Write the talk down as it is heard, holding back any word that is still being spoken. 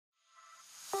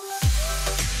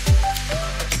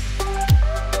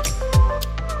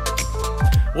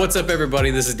What's up,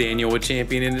 everybody? This is Daniel with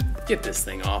Get this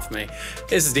thing off me.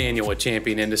 This is Daniel with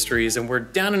Champion Industries, and we're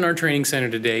down in our training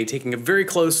center today taking a very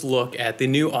close look at the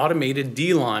new automated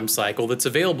delime cycle that's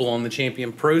available on the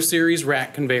Champion Pro Series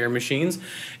rack conveyor machines,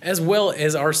 as well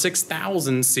as our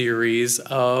 6000 series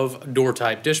of door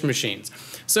type dish machines.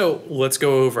 So let's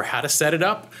go over how to set it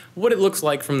up, what it looks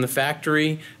like from the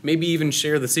factory, maybe even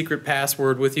share the secret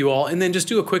password with you all, and then just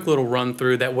do a quick little run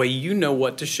through. That way you know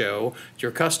what to show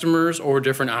your customers or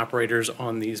different operators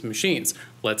on these machines.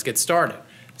 Let's get started.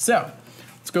 So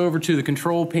let's go over to the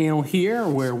control panel here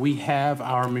where we have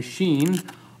our machine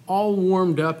all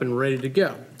warmed up and ready to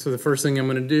go. So the first thing I'm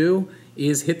going to do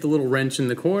is hit the little wrench in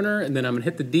the corner, and then I'm going to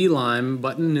hit the delime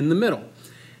button in the middle.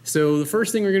 So the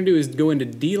first thing we're going to do is go into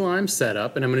delime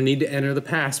setup, and I'm going to need to enter the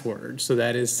password. So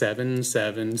that is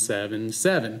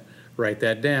 7777. Write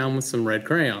that down with some red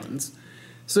crayons.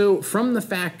 So from the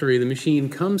factory, the machine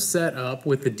comes set up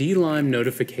with the delime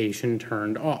notification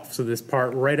turned off. So this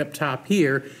part right up top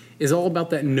here is all about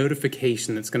that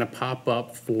notification that's going to pop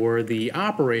up for the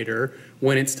operator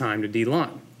when it's time to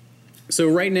delime. So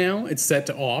right now it's set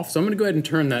to off. So I'm going to go ahead and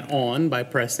turn that on by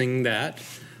pressing that.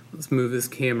 Let's move this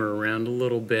camera around a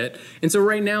little bit. And so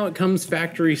right now it comes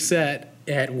factory set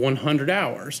at 100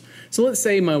 hours. So let's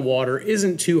say my water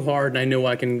isn't too hard and I know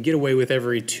I can get away with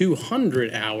every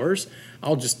 200 hours.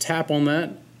 I'll just tap on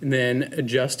that and then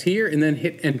adjust here and then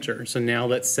hit enter. So now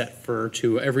that's set for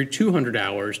every 200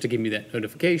 hours to give me that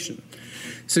notification.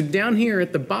 So down here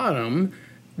at the bottom,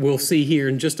 we'll see here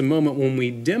in just a moment when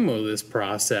we demo this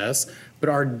process, but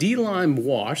our delime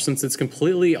wash, since it's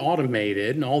completely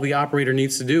automated and all the operator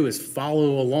needs to do is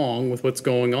follow along with what's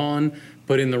going on,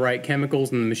 put in the right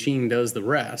chemicals, and the machine does the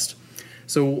rest.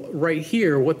 So right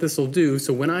here, what this will do,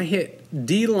 so when I hit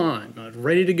delime,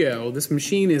 ready to go, this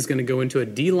machine is going to go into a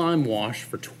delime wash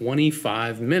for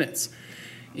 25 minutes.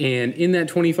 And in that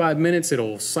 25 minutes,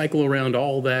 it'll cycle around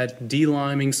all that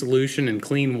deliming solution and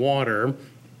clean water.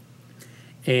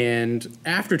 And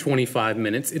after 25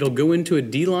 minutes, it'll go into a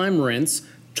delime rinse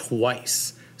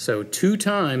twice. So 2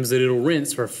 times that it'll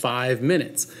rinse for 5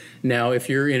 minutes. Now, if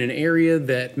you're in an area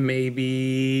that may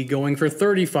be going for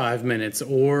 35 minutes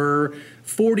or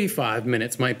 45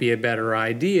 minutes might be a better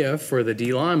idea for the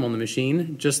delime on the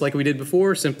machine, just like we did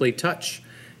before, simply touch,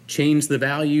 change the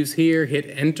values here, hit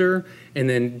enter, and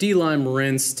then delime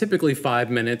rinse, typically 5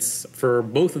 minutes for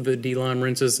both of the delime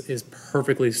rinses is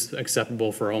perfectly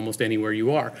acceptable for almost anywhere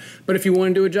you are. But if you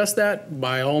wanted to adjust that,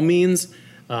 by all means,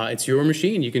 it's your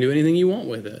machine. You can do anything you want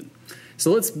with it.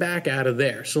 So let's back out of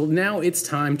there. So now it's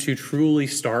time to truly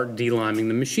start deliming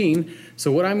the machine.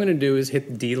 So what I'm going to do is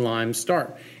hit delime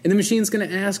start. And the machine's going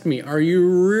to ask me, are you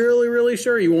really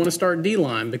sure you want to start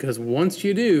delime? Because once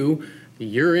you do,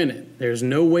 you're in it. There's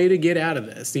no way to get out of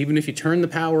this. Even if you turn the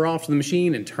power off to the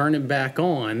machine and turn it back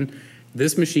on,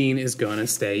 this machine is going to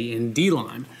stay in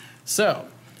delime. So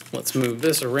let's move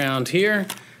this around here.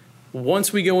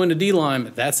 Once we go into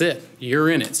delime, that's it. You're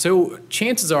in it. So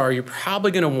chances are you're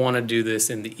probably going to want to do this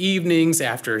in the evenings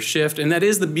after a shift, and that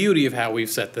is the beauty of how we've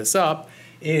set this up,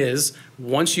 is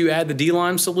once you add the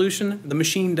delime solution, the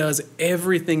machine does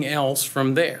everything else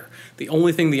from there. The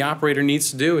only thing the operator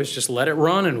needs to do is just let it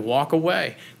run and walk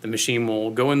away. The machine will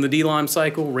go in the delime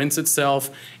cycle, rinse itself,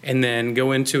 and then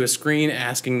go into a screen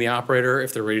asking the operator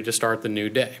if they're ready to start the new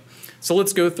day. So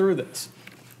let's go through this.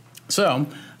 So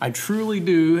I truly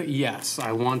do, yes,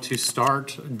 I want to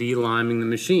start deliming the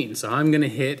machine. So I'm going to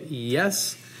hit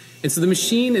yes. And so the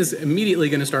machine is immediately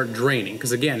going to start draining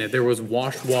because, again, there was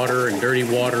washed water and dirty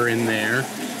water in there.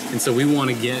 And so we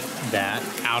want to get that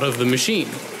out of the machine.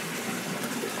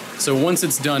 So once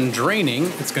it's done draining,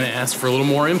 it's going to ask for a little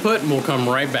more input, and we'll come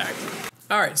right back.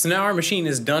 All right, so now our machine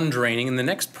is done draining, and the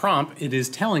next prompt it is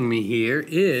telling me here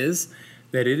is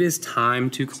that it is time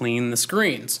to clean the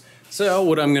screens. So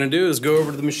what I'm going to do is go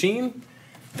over to the machine.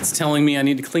 It's telling me I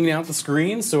need to clean out the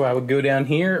screens, so I would go down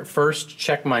here, first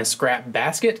check my scrap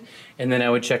basket, and then I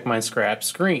would check my scrap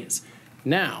screens.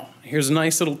 Now, here's a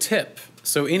nice little tip.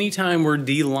 So anytime we're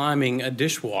deliming a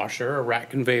dishwasher, a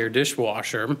rack conveyor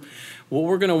dishwasher, what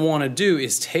we're going to want to do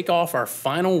is take off our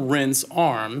final rinse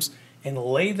arms and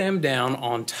lay them down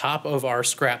on top of our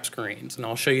scrap screens. And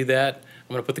I'll show you that.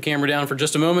 I'm going to put the camera down for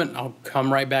just a moment. I'll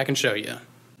come right back and show you.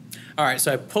 All right,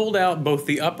 so I pulled out both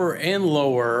the upper and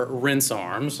lower rinse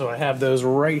arms. So I have those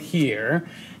right here.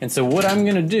 And so what I'm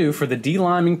going to do for the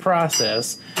deliming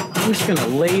process, I'm just going to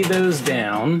lay those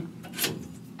down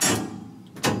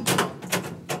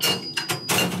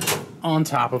on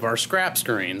top of our scrap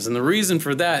screens. And the reason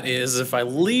for that is if I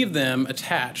leave them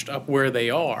attached up where they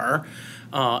are,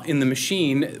 in the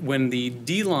machine, when the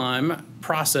delime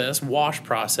process, wash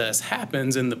process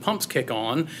happens and the pumps kick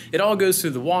on, it all goes through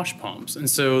the wash pumps. And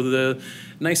so the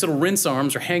nice little rinse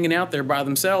arms are hanging out there by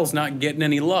themselves, not getting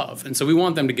any love. And so we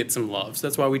want them to get some love. So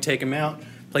that's why we take them out,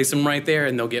 place them right there,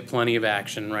 and they'll get plenty of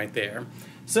action right there.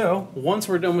 So once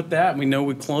we're done with that, we know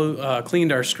we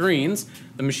cleaned our screens,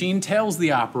 the machine tells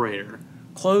the operator,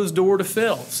 close door to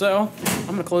fill. So I'm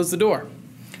gonna close the door.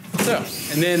 So,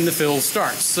 and then the fill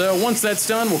starts. So once that's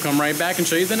done, we'll come right back and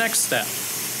show you the next step.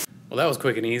 Well, that was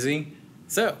quick and easy.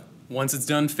 So once it's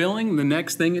done filling, the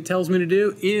next thing it tells me to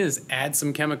do is add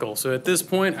some chemical. So at this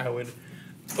point, I would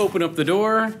open up the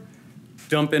door,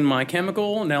 dump in my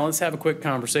chemical. Now let's have a quick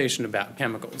conversation about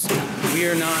chemicals. We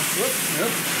are not,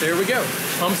 there we go.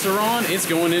 Pumps are on, it's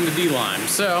going into delime.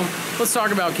 So let's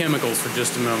talk about chemicals for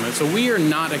just a moment. So we are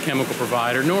not a chemical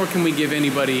provider, nor can we give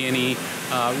anybody any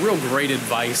real great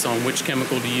advice on which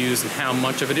chemical to use and how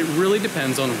much of it. It really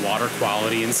depends on water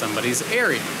quality in somebody's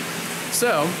area.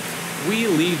 So we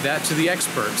leave that to the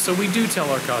experts. So we do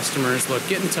tell our customers, look,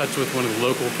 get in touch with one of the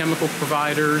local chemical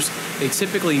providers. They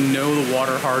typically know the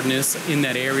water hardness in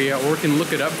that area or can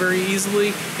look it up very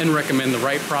easily and recommend the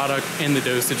right product and the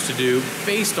dosage to do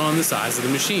based on the size of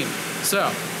the machine. So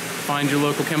find your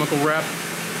local chemical rep,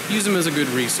 use them as a good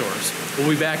resource. We'll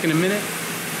be back in a minute.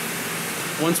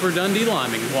 Once we're done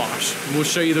deliming, wash. We'll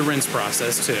show you the rinse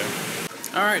process too.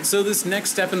 All right, so this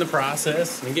next step in the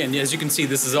process, again, as you can see,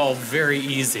 this is all very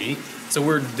easy. So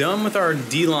we're done with our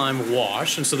delime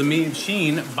wash, and so the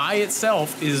machine by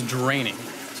itself is draining.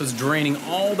 So it's draining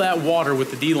all that water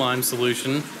with the delime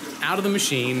solution out of the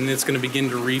machine, and it's gonna begin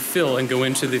to refill and go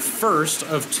into the first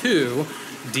of 2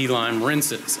 delime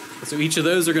rinses. So each of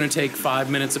those are gonna take 5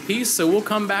 minutes apiece, so we'll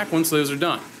come back once those are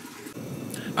done.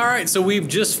 All right, so we've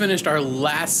just finished our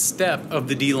last step of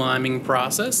the deliming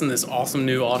process in this awesome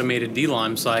new automated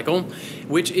delime cycle,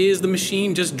 which is the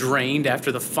machine just drained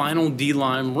after the final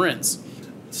delime rinse.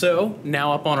 So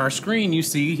now up on our screen, you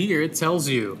see here, it tells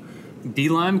you,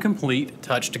 delime complete,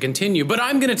 touch to continue. But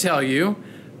I'm gonna tell you,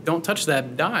 don't touch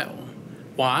that dial.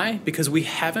 Why? Because we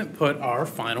haven't put our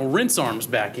final rinse arms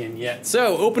back in yet.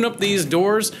 So open up these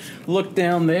doors, look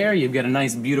down there, you've got a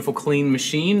nice, beautiful, clean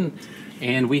machine.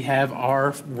 And we have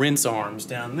our rinse arms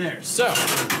down there. So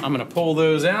I'm gonna pull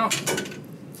those out,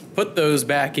 put those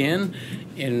back in,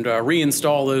 and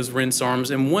reinstall those rinse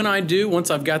arms. And when I do, once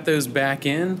I've got those back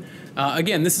in,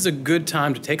 again, this is a good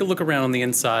time to take a look around on the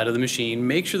inside of the machine,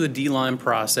 make sure the delime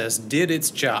process did its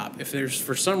job. If there's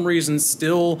for some reason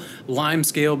still lime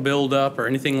scale buildup or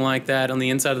anything like that on the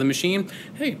inside of the machine,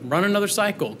 hey, run another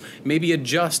cycle. Maybe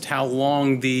adjust how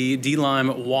long the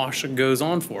delime wash goes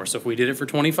on for. So if we did it for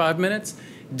 25 minutes,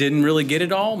 didn't really get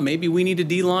it all, maybe we need to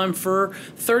delime for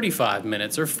 35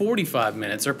 minutes or 45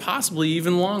 minutes or possibly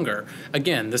even longer.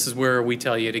 Again, this is where we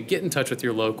tell you to get in touch with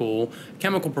your local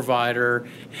chemical provider,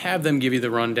 have them give you the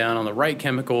rundown on the right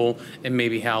chemical and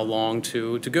maybe how long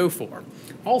to go for.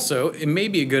 Also, it may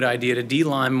be a good idea to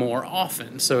delime more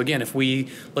often. So again, if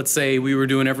let's say we were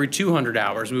doing every 200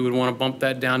 hours, we would want to bump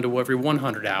that down to every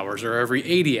 100 hours or every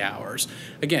 80 hours.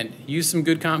 Again, use some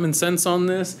good common sense on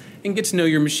this and get to know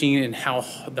your machine and how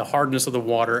the hardness of the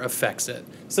water affects it.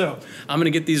 So I'm gonna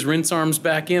get these rinse arms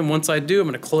back in. Once I do, I'm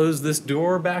gonna close this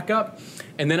door back up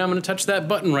and then I'm gonna touch that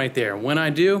button right there. When I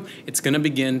do, it's gonna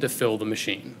begin to fill the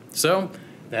machine. So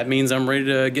that means I'm ready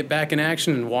to get back in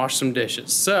action and wash some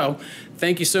dishes. So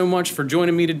thank you so much for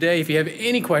joining me today. If you have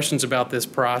any questions about this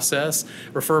process,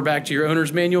 refer back to your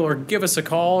owner's manual or give us a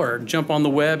call or jump on the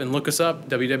web and look us up,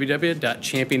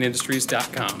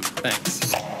 www.championindustries.com.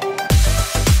 Thanks.